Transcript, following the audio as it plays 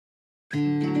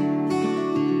Welcome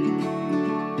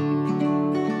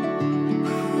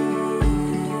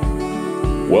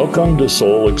to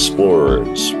Soul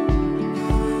Explorers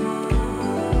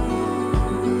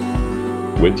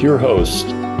with your hosts,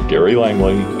 Gary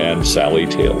Langley and Sally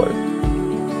Taylor.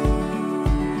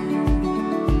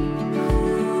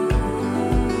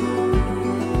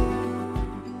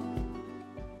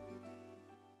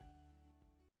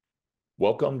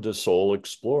 Welcome to Soul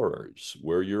Explorers.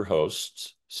 We're your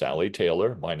hosts, Sally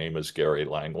Taylor. My name is Gary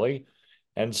Langley.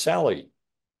 And Sally,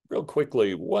 real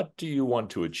quickly, what do you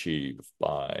want to achieve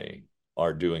by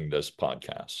our doing this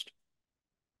podcast?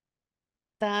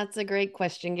 That's a great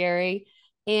question, Gary.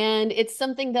 And it's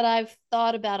something that I've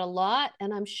thought about a lot,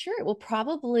 and I'm sure it will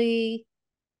probably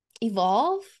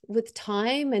evolve with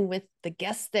time and with the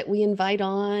guests that we invite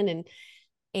on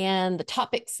and the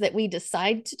topics that we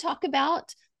decide to talk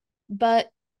about. But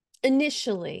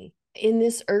initially, in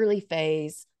this early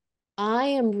phase, I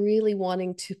am really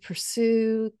wanting to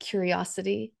pursue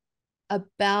curiosity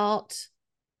about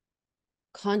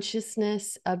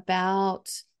consciousness,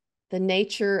 about the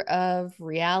nature of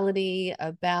reality,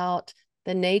 about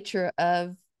the nature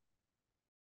of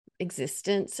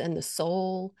existence and the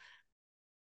soul,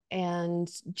 and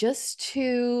just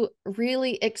to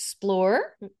really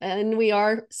explore, and we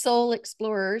are soul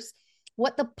explorers,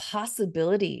 what the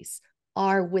possibilities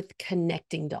are with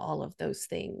connecting to all of those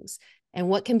things and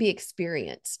what can be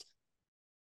experienced.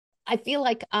 I feel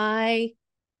like I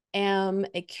am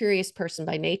a curious person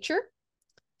by nature.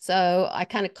 So I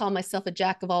kind of call myself a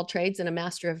jack of all trades and a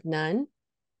master of none,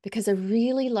 because I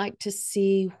really like to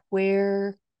see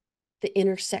where the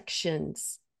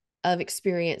intersections of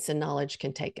experience and knowledge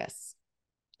can take us.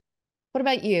 What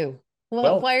about you? Well,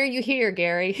 Well, why are you here,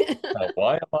 Gary?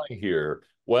 why am I here?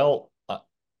 Well,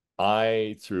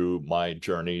 I, through my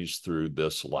journeys through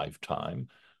this lifetime,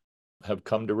 have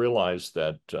come to realize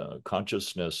that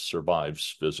consciousness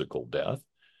survives physical death,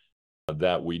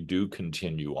 that we do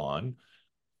continue on.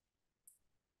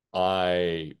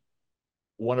 I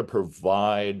want to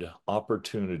provide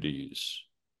opportunities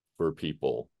for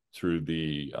people through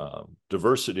the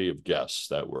diversity of guests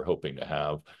that we're hoping to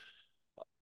have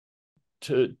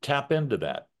to tap into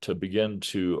that, to begin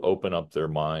to open up their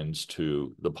minds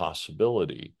to the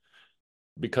possibility.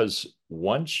 Because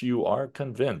once you are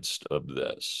convinced of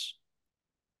this,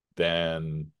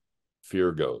 then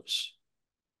fear goes.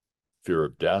 Fear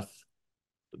of death.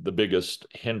 The biggest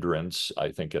hindrance,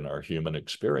 I think, in our human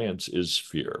experience is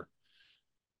fear.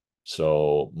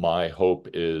 So my hope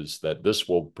is that this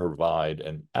will provide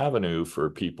an avenue for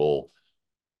people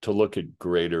to look at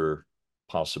greater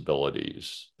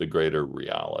possibilities, the greater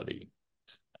reality.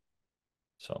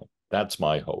 So that's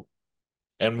my hope.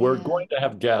 And we're Yeah. going to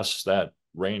have guests that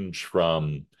range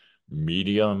from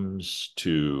mediums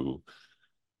to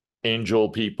angel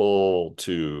people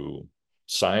to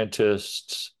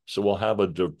scientists. So we'll have a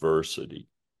diversity.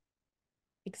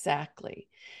 Exactly.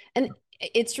 And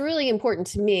it's really important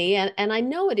to me, and I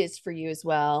know it is for you as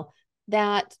well,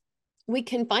 that we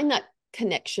can find that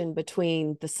connection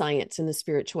between the science and the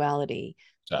spirituality,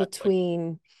 Exactly.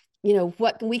 between,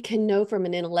 what we can know from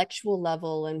an intellectual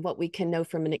level and what we can know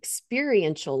from an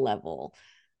experiential level.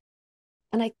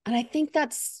 And I think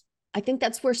that's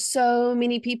where so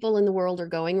many people in the world are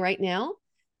going right now.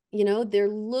 They're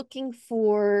looking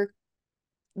for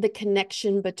the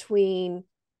connection between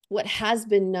what has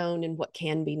been known and what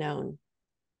can be known.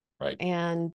 Right.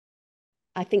 And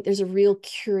I think there's a real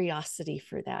curiosity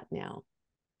for that now.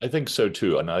 I think so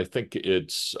too. And I think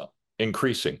it's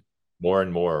increasing more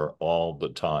and more all the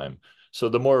time. So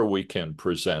the more we can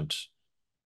present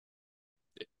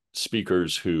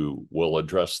speakers who will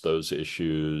address those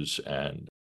issues and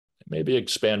maybe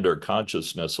expand our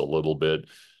consciousness a little bit.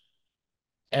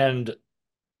 And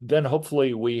then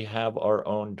hopefully we have our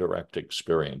own direct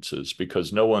experiences,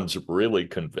 because no one's really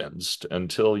convinced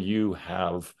until you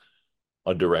have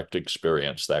a direct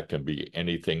experience. That can be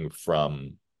anything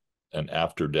from an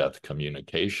after death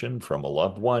communication from a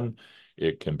loved one,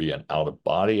 it can be an out of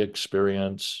body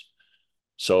experience.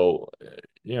 So,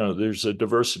 there's a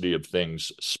diversity of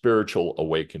things, spiritual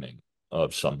awakening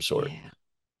of some sort. Yeah.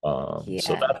 So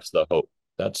Yeah. that's the hope.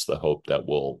 That's the hope that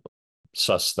will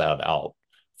suss that out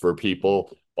for Yeah.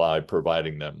 people by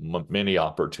providing them many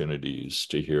opportunities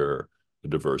to hear a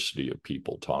diversity of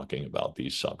people talking about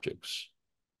these subjects.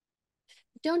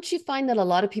 Don't you find that a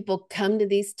lot of people come to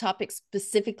these topics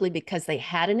specifically because they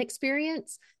had an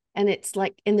experience, and it's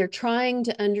like, and they're trying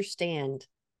to understand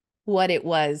what it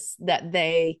was that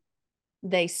they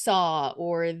saw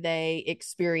or they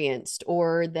experienced,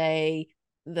 or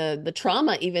the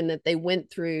trauma even that they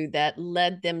went through that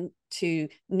led them to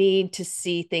need to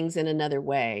see things in another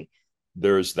way.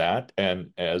 There's that,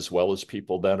 and as well as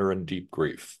people that are in deep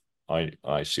grief.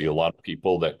 I see a lot of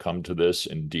people that come to this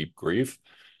in deep grief,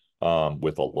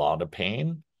 with a lot of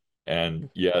pain, and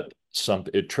yet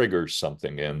it triggers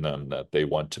something in them that they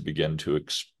want to begin to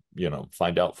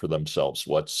find out for themselves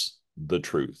what's the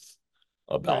truth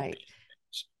about Right. these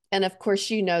things. And of course,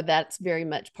 that's very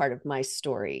much part of my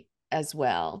story as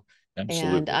well. And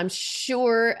Absolutely. I'm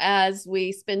sure as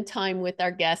we spend time with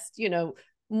our guests,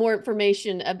 more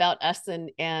information about us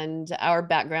and our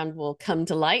background will come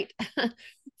to light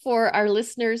for our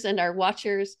listeners and our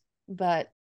watchers. But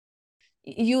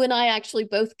you and I actually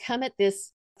both come at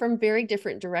this from very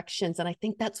different directions. And I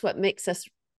think that's what makes us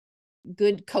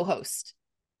good co-hosts,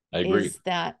 I agree. is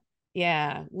that,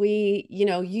 yeah,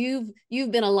 you've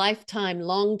been a lifetime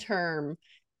long-term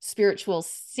spiritual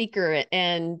seeker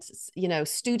and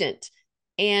student.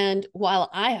 And while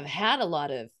I have had a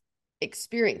lot of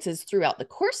experiences throughout the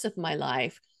course of my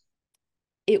life,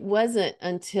 it wasn't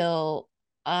until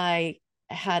I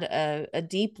had a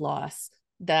deep loss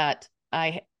that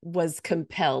I was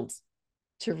compelled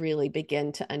to really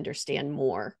begin to understand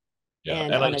more Yeah,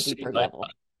 and and on a deeper level.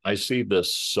 I see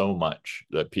this so much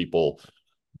that people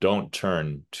don't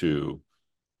turn to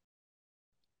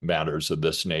matters of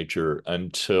this nature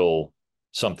until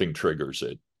something triggers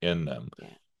it in them.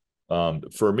 Yeah.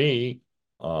 For me,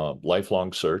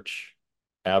 lifelong search,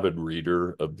 avid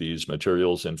reader of these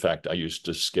materials. In fact, I used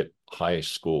to skip high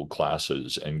school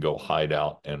classes and go hide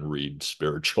out and read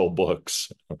spiritual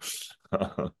books.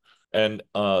 And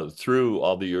through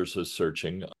all the years of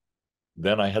searching,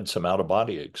 then I had some out of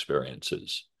body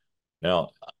experiences. Now,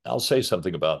 I'll say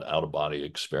something about out of body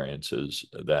experiences,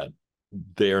 that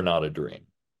they are not a dream.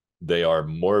 They are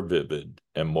more vivid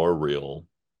and more real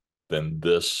than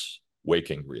this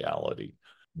waking reality.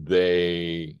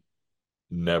 They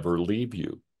never leave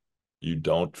you. You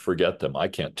don't forget them. I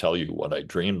can't tell you what I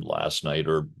dreamed last night,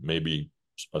 or maybe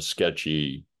a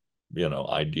sketchy,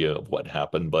 idea of what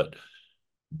happened, but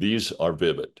these are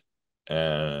vivid.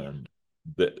 And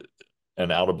the,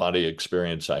 an out of body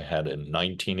experience I had in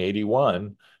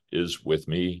 1981 is with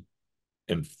me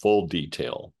in full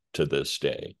detail to this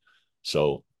day.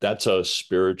 So that's a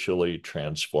spiritually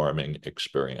transforming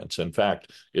experience. In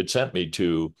fact, it sent me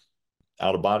to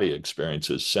out of body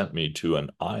experiences, sent me to an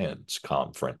IONS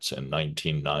conference in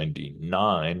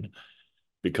 1999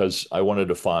 because I wanted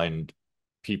to find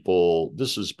people.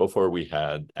 This is before we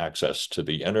had access to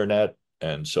the internet.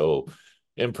 And so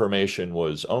information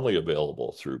was only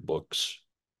available through books.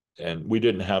 And we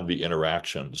didn't have the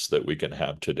interactions that we can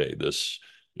have today. This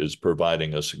is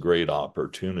providing us a great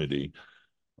opportunity.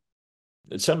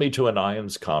 It sent me to an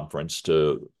IONS conference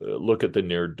to look at the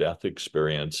near death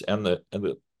experience and the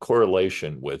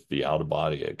correlation with the out of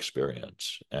body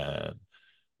experience. And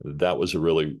that was a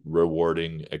really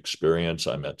rewarding experience.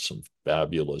 I met some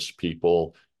fabulous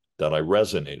people that I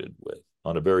resonated with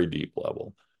on a very deep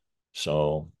level.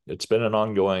 So it's been an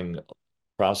ongoing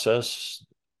process.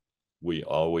 We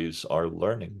always are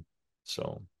learning.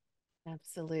 So,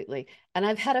 Absolutely. And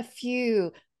I've had a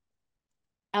few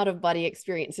out of body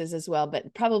experiences as well,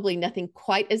 but probably nothing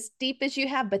quite as deep as you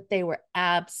have, but they were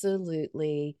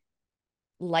absolutely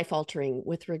life altering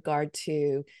with regard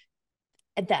to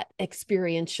that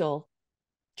experiential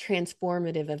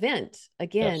transformative event.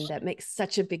 Again, yes, that makes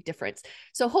such a big difference.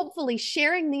 So hopefully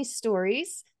sharing these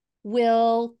stories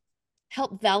will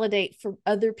help validate for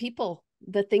other people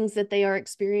the things that they are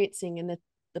experiencing and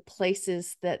the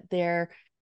places that their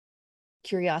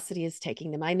curiosity is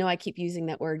taking them. I know I keep using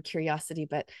that word curiosity,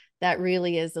 but that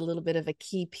really is a little bit of a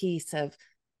key piece of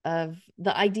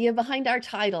the idea behind our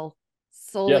title,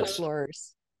 Soul yes.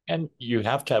 Explorers. And you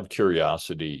have to have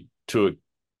curiosity to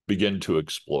begin to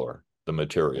explore the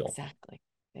material. Exactly.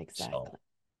 So Exactly.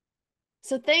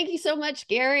 So thank you so much,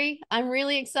 Gary. I'm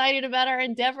really excited about our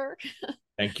endeavor.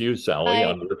 thank you, Sally. I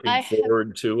I'm looking I have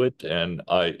forward to it. And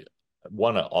I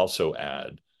want to also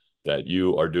add that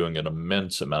you are doing an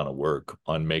immense amount of work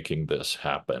on making this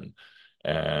happen.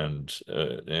 And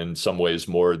in some ways,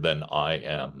 more than I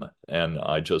am. And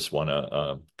I just want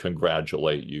to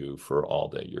congratulate you for all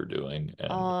that you're doing.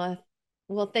 And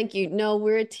well, thank you. No,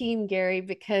 we're a team, Gary,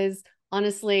 because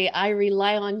honestly, I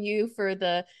rely on you for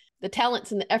the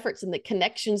talents and the efforts and the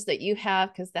connections that you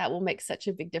have, because that will make such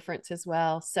a big difference as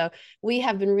well. So we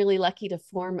have been really lucky to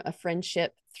form a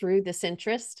friendship through this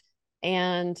interest.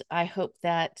 And I hope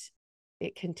that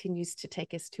it continues to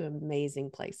take us to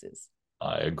amazing places.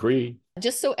 I agree.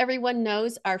 Just so everyone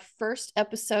knows, our first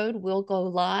episode will go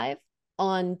live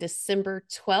on December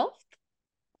 12th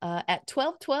at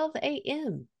 12:12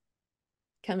 a.m.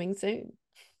 Coming soon.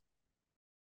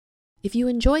 If you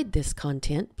enjoyed this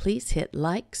content, please hit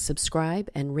like, subscribe,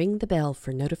 and ring the bell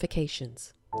for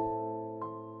notifications.